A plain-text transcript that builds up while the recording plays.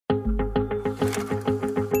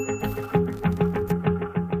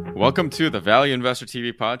Welcome to the Value Investor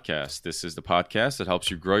TV podcast. This is the podcast that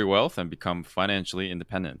helps you grow your wealth and become financially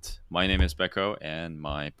independent. My name is Becco and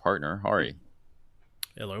my partner, Hari.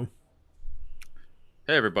 Hello.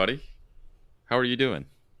 Hey, everybody. How are you doing?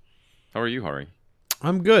 How are you, Hari?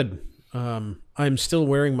 I'm good. I'm still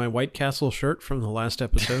wearing my White Castle shirt from the last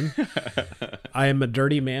episode. I am a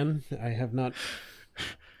dirty man. I have not...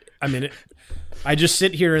 I just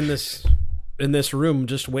sit here in this room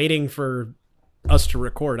just waiting for us to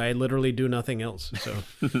record. I literally do nothing else. So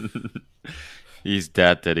He's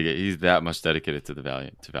that dedicated. He's that much dedicated to value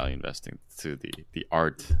investing, to the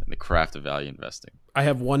art and the craft of value investing. I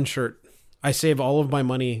have one shirt. I save all of my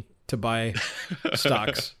money to buy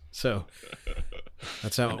stocks. So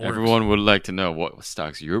that's how it works. Everyone would like to know what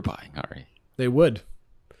stocks you're buying, Hari. They would.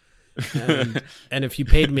 And if you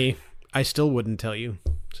paid me, I still wouldn't tell you.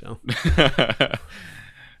 So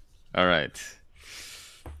all right.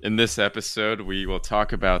 In this episode, we will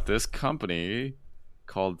talk about this company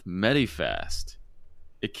called Medifast.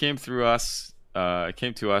 It came to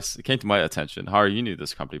my attention. Hari, you knew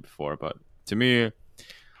this company before, but to me, I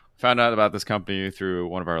found out about this company through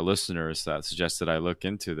one of our listeners that suggested I look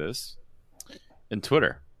into this in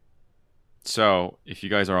Twitter. So if you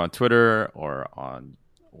guys are on Twitter or on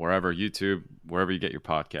wherever, YouTube, wherever you get your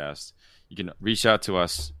podcasts, you can reach out to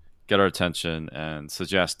us, get our attention, and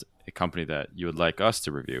suggest a company that you would like us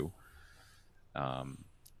to review.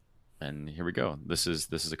 And here we go. This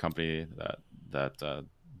is a company that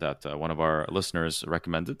one of our listeners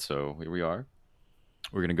recommended. So here we are.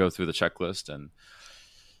 We're going to go through the checklist, and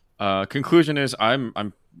conclusion is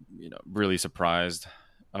I'm really surprised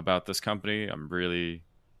about this company. I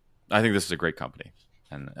think this is a great company,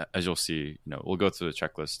 and as you'll see, we'll go through the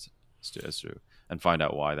checklist and find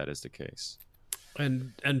out why that is the case.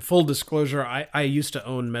 And full disclosure, I used to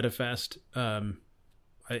own Medifast.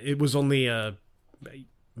 It was only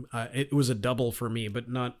it was a double for me, but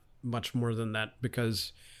not much more than that,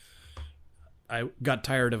 because I got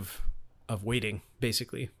tired of waiting.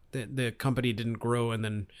 Basically, the company didn't grow, and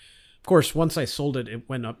then of course once I sold it, it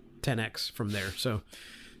went up 10x from there. So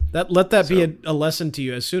let that be a lesson to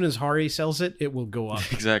you. As soon as Hari sells it, it will go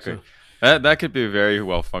up. Exactly. So. That could be very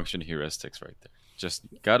well functioned heuristics right there. Just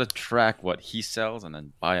gotta track what he sells and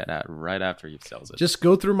then buy it right after he sells it. Just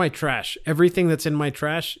go through my trash. Everything that's in my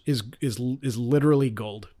trash is literally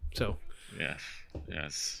gold. So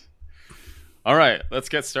yes. All right, let's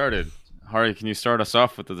get started. Hari, can you start us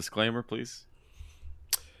off with the disclaimer, please?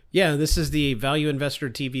 Yeah, this is the Value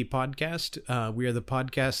Investor TV podcast. We are the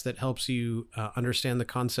podcast that helps you understand the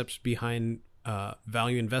concepts behind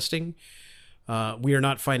value investing. We are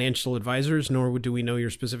not financial advisors, nor do we know your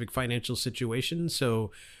specific financial situation.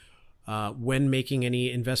 So when making any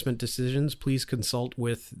investment decisions, please consult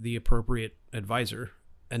with the appropriate advisor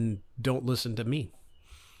and don't listen to me.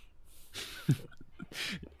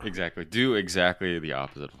 Exactly. Do exactly the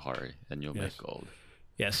opposite of Hari, and you'll make gold.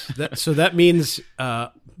 Yes. So that means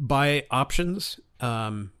buy options,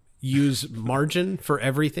 use margin for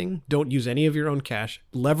everything. Don't use any of your own cash.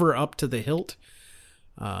 Lever up to the hilt.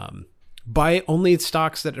 Buy only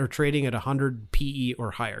stocks that are trading at 100 PE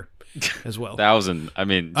or higher as well. 1,000. I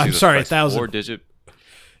mean, I'm sorry, 1,000. 4-digit.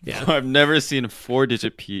 Yeah. I've never seen a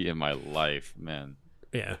 4-digit PE in my life, man.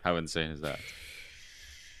 Yeah. How insane is that?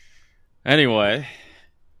 Anyway,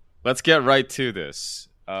 let's get right to this.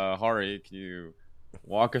 Hari, can you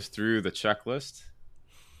walk us through the checklist?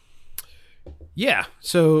 Yeah.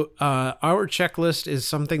 So our checklist is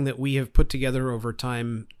something that we have put together over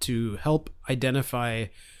time to help identify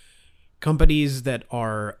companies that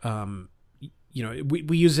are,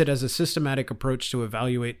 we use it as a systematic approach to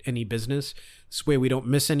evaluate any business. This way we don't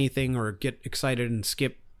miss anything or get excited and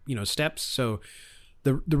skip, steps. So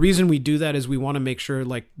the reason we do that is we want to make sure,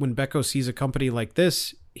 like when Becco sees a company like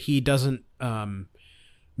this, he doesn't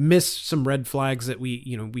miss some red flags that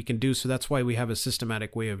we can do. So that's why we have a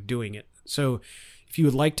systematic way of doing it. So if you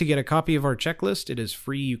would like to get a copy of our checklist, it is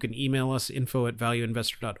free. You can email us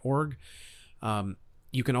info@valueinvestor.org.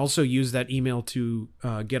 You can also use that email to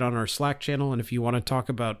get on our Slack channel. And if you want to talk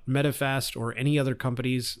about Medifast or any other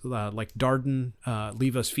companies like Darden,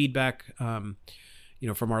 leave us feedback, from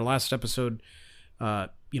our last episode,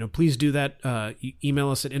 please do that. Email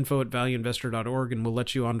us at info@valueinvestor.org and we'll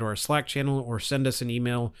let you onto our Slack channel, or send us an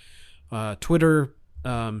email, Twitter,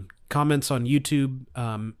 comments on YouTube,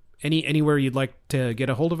 anywhere you'd like to get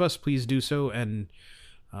a hold of us, please do so. And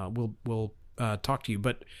we'll talk to you.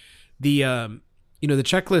 But the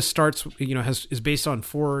checklist starts, is based on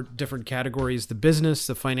 4 different categories: the business,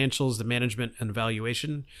 the financials, the management, and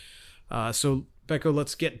valuation. So Becco,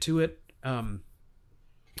 let's get to it.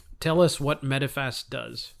 Tell us what Medifast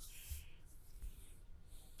does.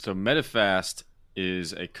 So Medifast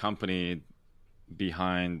is a company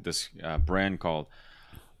behind this brand called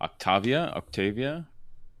Octavia.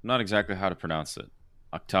 Not exactly how to pronounce it.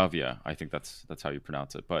 Octavia, I think that's how you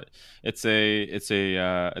pronounce it. But it's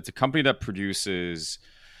a company that produces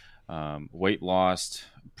weight loss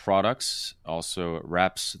products. Also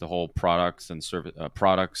wraps the whole products and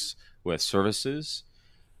products with services.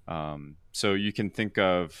 So you can think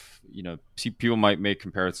of, people might make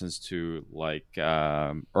comparisons to like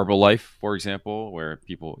Herbalife, for example, where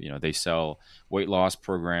people, they sell weight loss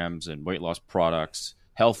programs and weight loss products,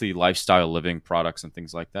 healthy lifestyle living products and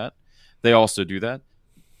things like that. They also do that.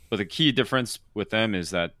 But the key difference with them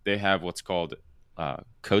is that they have what's called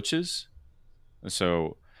coaches.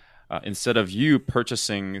 So instead of you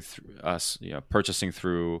purchasing purchasing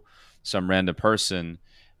through some random person,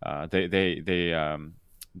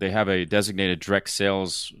 they have a designated direct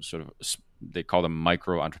sales sort of. They call them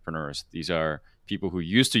micro entrepreneurs. These are people who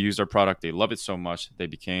used to use our product. They love it so much they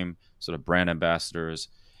became sort of brand ambassadors.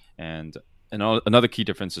 And another key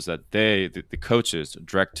difference is that the coaches,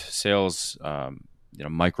 direct sales,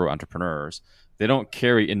 micro entrepreneurs, they don't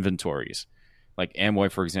carry inventories. Like Amway,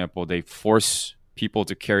 for example, they force people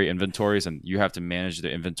to carry inventories, and you have to manage the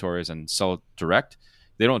inventories and sell it direct.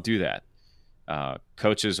 They don't do that.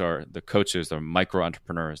 Coaches, the micro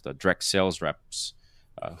entrepreneurs, the direct sales reps,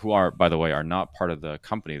 who are, by the way, are not part of the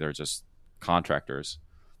company. They're just contractors.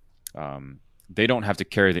 They don't have to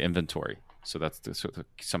carry the inventory. So that's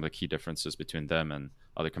some of the key differences between them and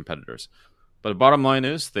other competitors. But the bottom line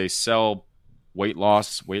is they sell weight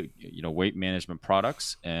loss, weight management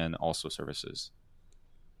products, and also services.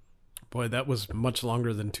 Boy, that was much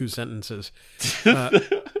longer than 2 sentences.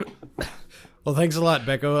 Well, thanks a lot,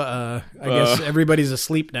 Becco. I guess everybody's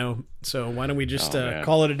asleep now, so why don't we just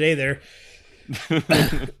call it a day there?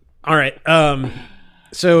 All right.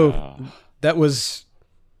 So that was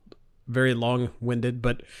very long-winded,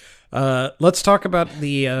 but let's talk about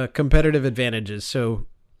the competitive advantages. So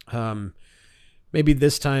maybe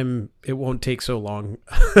this time it won't take so long.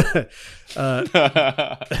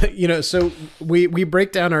 So we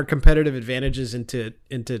break down our competitive advantages into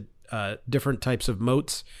different types of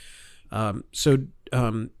moats.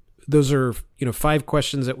 Those are, 5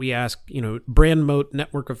 questions that we ask, brand moat,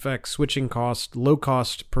 network effect, switching cost, low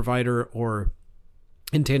cost provider, or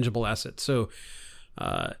intangible assets. So,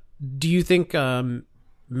 do you think,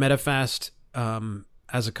 Medifast,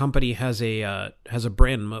 as a company has a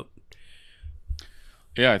brand moat?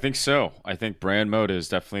 Yeah, I think so. I think brand moat is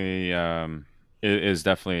definitely at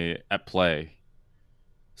play.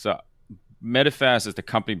 So Medifast is the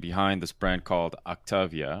company behind this brand called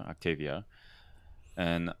Octavia.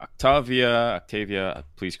 And Octavia,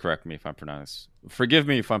 please correct me if forgive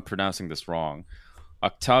me if I'm pronouncing this wrong.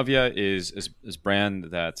 Octavia is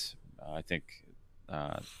brand that I think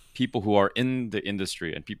people who are in the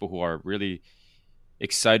industry and people who are really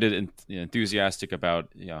excited and enthusiastic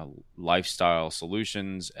about lifestyle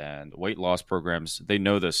solutions and weight loss programs, they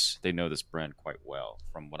know this brand quite well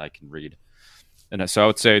from what I can read. And so I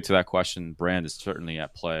would say to that question, brand is certainly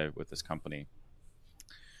at play with this company.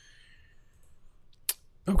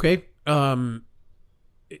 Okay.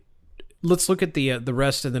 Let's look at the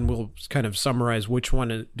rest, and then we'll kind of summarize which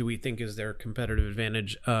one do we think is their competitive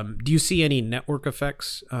advantage. Do you see any network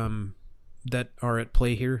effects that are at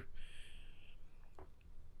play here?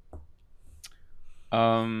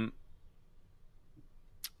 I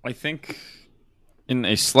think in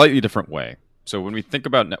a slightly different way. So when we think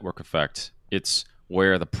about network effect, it's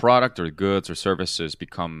where the product or goods or services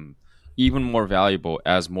become even more valuable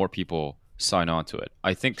as more people sign on to it.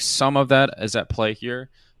 I think some of that is at play here,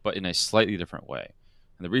 but in a slightly different way.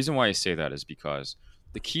 And the reason why I say that is because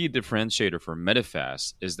the key differentiator for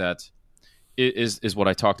Medifast is that it is what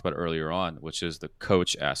I talked about earlier on, which is the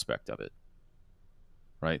coach aspect of it.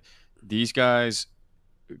 Right? These guys,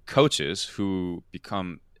 coaches who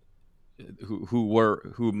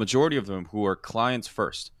majority of them who are clients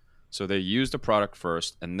first. So they used the product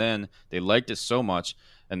first, and then they liked it so much,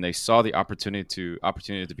 and they saw the opportunity to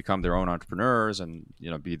become their own entrepreneurs and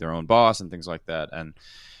be their own boss and things like that. And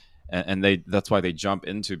that's why they jump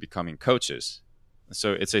into becoming coaches.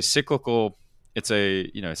 So it's a cyclical. It's a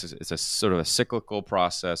sort of a cyclical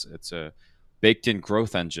process. It's a baked-in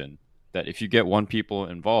growth engine that if you get one people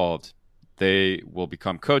involved, they will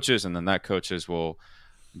become coaches, and then that coaches will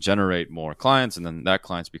generate more clients, and then that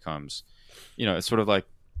clients becomes, it's sort of like,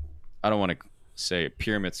 I don't want to say a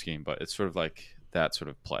pyramid scheme, but it's sort of like that sort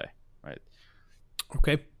of play, right?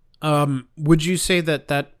 Okay. Would you say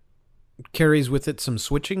that carries with it some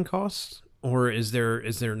switching costs, or is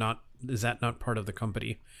that not part of the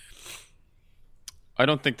company? I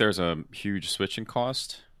don't think there's a huge switching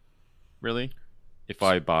cost. really. If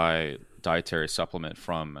I buy dietary supplement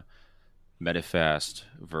from Medifast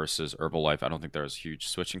versus Herbalife, I don't think there's huge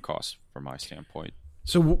switching costs from my standpoint.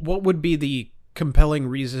 So what would be the compelling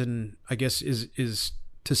reason, I guess, is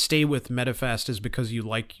to stay with Medifast is because you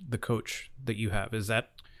like the coach that you have. Is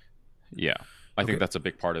that Yeah, I okay? think that's a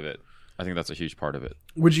big part of it. I think that's a huge part of it.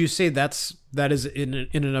 Would you say that is in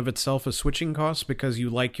and of itself a switching cost because you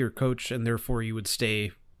like your coach and therefore you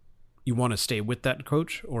want to stay with that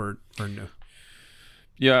coach or no?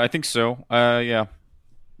 Yeah, I think so. Yeah,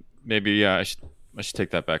 maybe. Yeah, I should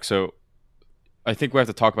take that back. So I think we have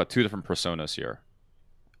to talk about two different personas here.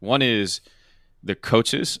 One is the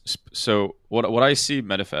coaches. So what I see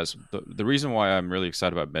Medifast, the reason why I'm really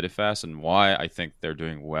excited about Medifast and why I think they're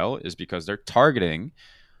doing well is because they're targeting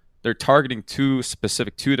two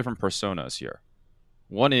different personas here.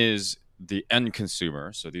 One is the end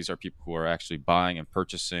consumer. So these are people who are actually buying and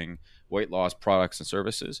purchasing weight loss products and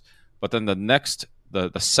services. But then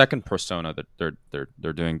the second persona that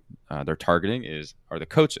they're targeting are the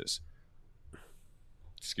coaches.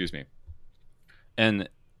 Excuse me. And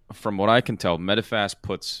from what I can tell, Medifast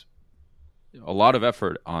puts a lot of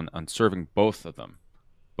effort on serving both of them,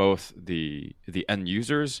 both the end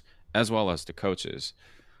users as well as the coaches.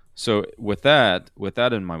 So with that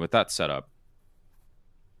in mind, with that setup,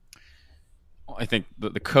 I think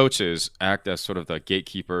the coaches act as sort of the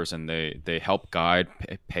gatekeepers, and they help guide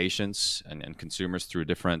patients and consumers through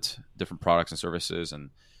different products and services, and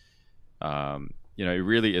it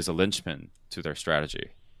really is a linchpin to their strategy.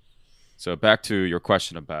 So back to your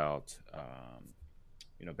question about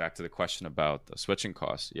back to the question about the switching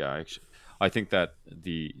costs. Yeah, I think that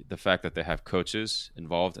the fact that they have coaches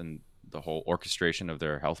involved in the whole orchestration of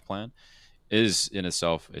their health plan is in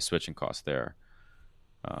itself a switching cost there.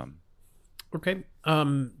 Okay.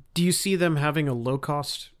 Do you see them having a low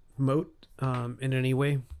cost moat in any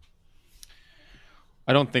way?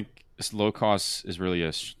 I don't think low cost is really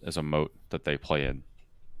as a moat that they play in.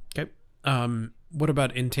 Okay. What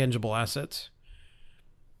about intangible assets?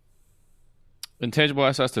 Intangible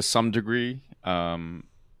assets to some degree,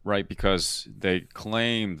 right? Because they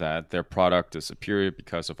claim that their product is superior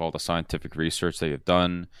because of all the scientific research they have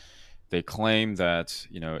done. They claim that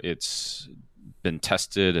it's been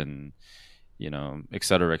tested and et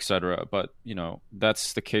cetera, et cetera. But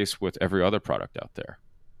that's the case with every other product out there.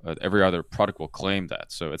 Every other product will claim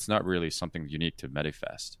that, so it's not really something unique to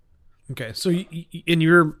Medifast. Okay, so in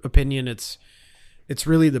your opinion, it's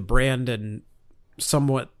really the brand and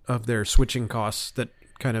somewhat of their switching costs that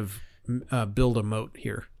kind of build a moat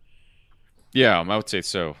here. Yeah, I would say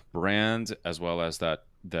so. Brand as well as that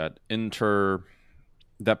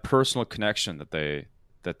personal connection that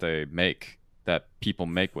they make, that people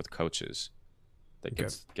make with coaches, that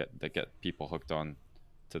get people hooked on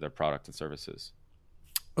to their product and services.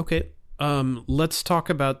 Okay, let's talk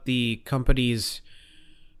about the company's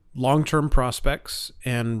long-term prospects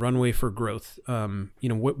and runway for growth.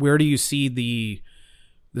 Where do you see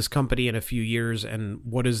this company in a few years, and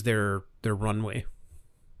what is their runway?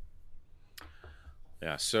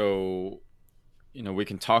 Yeah, so we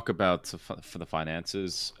can talk about for the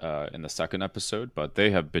finances in the second episode, but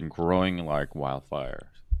they have been growing like wildfire.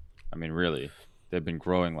 I mean, really, they've been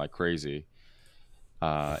growing like crazy.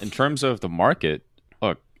 In terms of the market,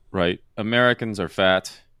 look, right, Americans are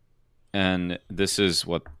fat, and this is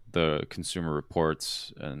what the Consumer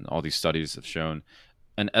Reports and all these studies have shown.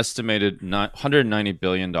 An estimated $190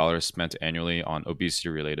 billion spent annually on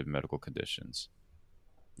obesity-related medical conditions.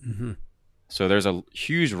 Mm-hmm. So there's a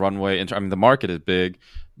huge runway. The market is big.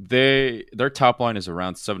 Their top line is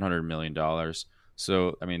around $700 million.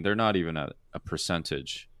 So, they're not even a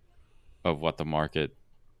percentage of what the market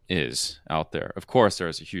is out there. Of course,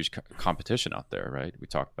 there's a huge competition out there, right? We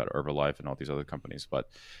talked about Herbalife and all these other companies. But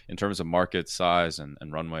in terms of market size and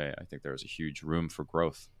runway, I think there's a huge room for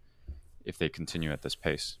growth if they continue at this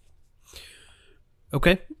pace.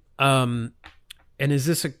 Okay. And is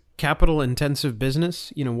this a capital intensive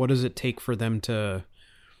business? What does it take for them to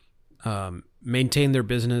maintain their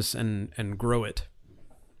business and grow it?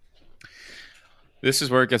 This is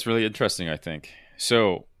where it gets really interesting, I think.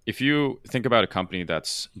 So if you think about a company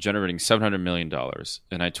that's generating $700 million,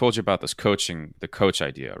 and I told you about the coach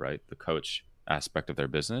idea, right? The coach aspect of their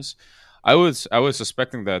business. I was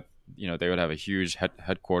suspecting that they would have a huge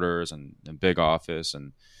headquarters and big office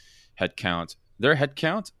and headcount. Their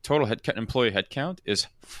total employee headcount is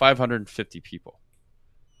 550 people,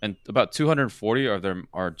 and about 240 of them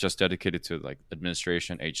are just dedicated to like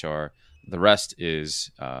administration, HR. The rest is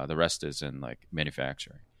in like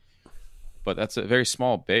manufacturing. But that's a very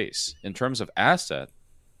small base in terms of asset.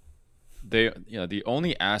 the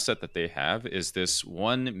only asset that they have is this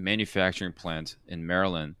one manufacturing plant in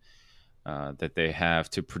Maryland that they have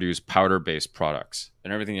to produce powder-based products,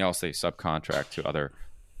 and everything else they subcontract to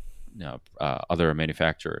other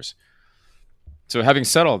manufacturers. So having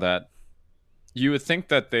said all that, you would think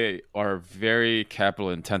that they are a very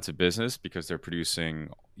capital-intensive business because they're producing,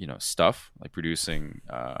 stuff like producing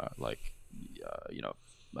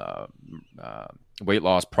weight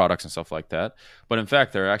loss products and stuff like that. But in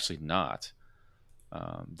fact, they're actually not.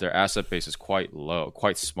 Their asset base is quite low,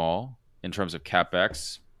 quite small in terms of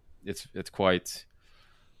capex. It's quite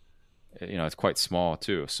it's quite small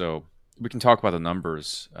too. So we can talk about the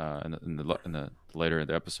numbers in the later in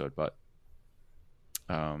the episode, but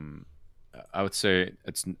I would say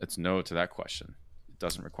it's no to that question. It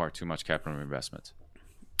doesn't require too much capital investment.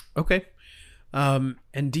 Okay.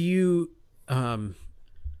 And do you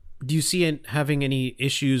see it having any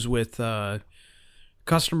issues with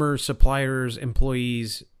customers, suppliers,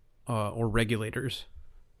 employees, or regulators?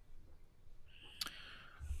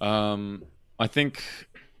 I think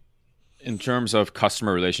in terms of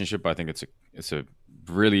customer relationship, I think it's a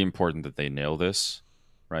really important that they nail this,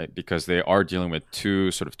 right? Because they are dealing with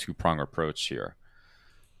two-prong approach here.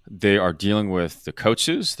 They are dealing with the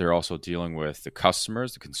coaches. They're also dealing with the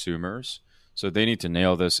customers, the consumers. So they need to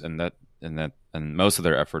nail this, and most of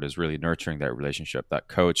their effort is really nurturing that relationship, that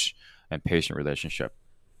coach and patient relationship,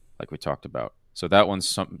 like we talked about. So that one's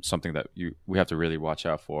something that we have to really watch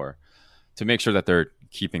out for to make sure that they're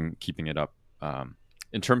keeping it up.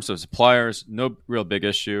 In terms of suppliers, no real big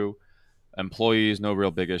issue. Employees, no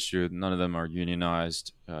real big issue. None of them are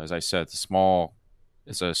unionized. As I said,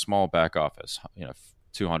 it's a small back office.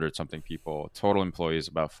 200 something people. Total employees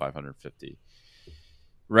about 550.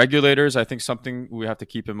 Regulators, I think something we have to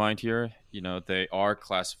keep in mind here. They are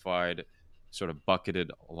classified, sort of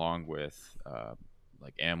bucketed along with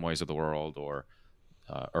like Amways of the world or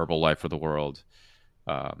Herbalife of the world.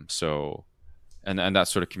 And that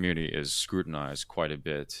sort of community is scrutinized quite a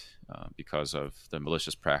bit because of the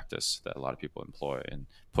malicious practice that a lot of people employ in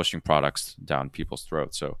pushing products down people's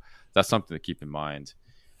throats. So that's something to keep in mind.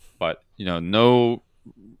 But no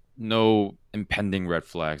impending red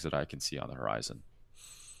flags that I can see on the horizon.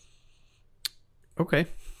 Okay.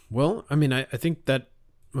 Well, I mean, I think that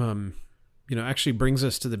actually brings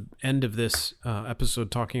us to the end of this episode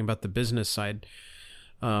talking about the business side.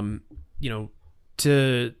 In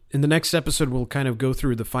the next episode, we'll kind of go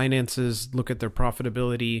through the finances, look at their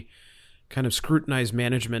profitability, kind of scrutinize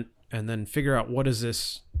management, and then figure out what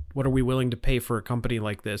are we willing to pay for a company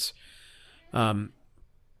like this.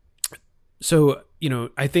 So,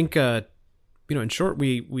 I think, in short,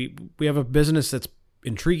 we have a business that's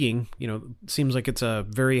intriguing. Seems like it's a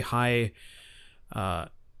very high, low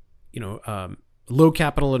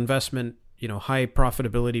capital investment, high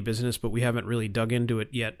profitability business, but we haven't really dug into it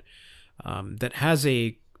yet. That has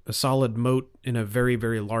a solid moat in a very,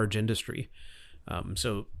 very large industry.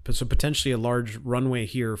 So potentially a large runway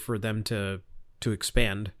here for them to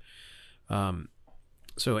expand.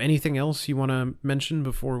 So anything else you want to mention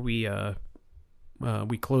before we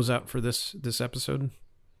close out for this episode?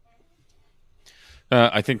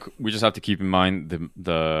 I think we just have to keep in mind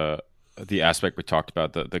the aspect we talked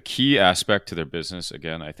about. The key aspect to their business,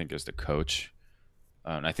 again, I think is the coach.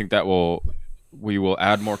 And I think we will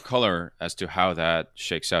add more color as to how that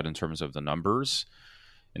shakes out in terms of the numbers,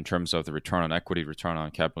 in terms of the return on equity, return on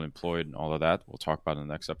capital employed, and all of that. We'll talk about in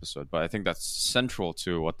the next episode. But I think that's central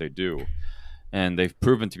to what they do. And they've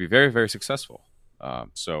proven to be very, very successful.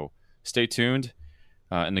 So stay tuned.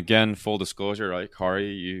 And again, full disclosure, right,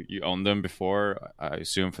 Kari, you owned them before. I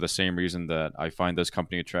assume for the same reason that I find this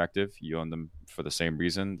company attractive. You own them for the same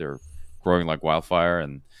reason. They're growing like wildfire.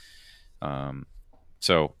 And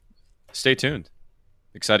so stay tuned.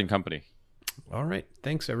 Exciting company. All right.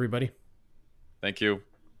 Thanks, everybody. Thank you.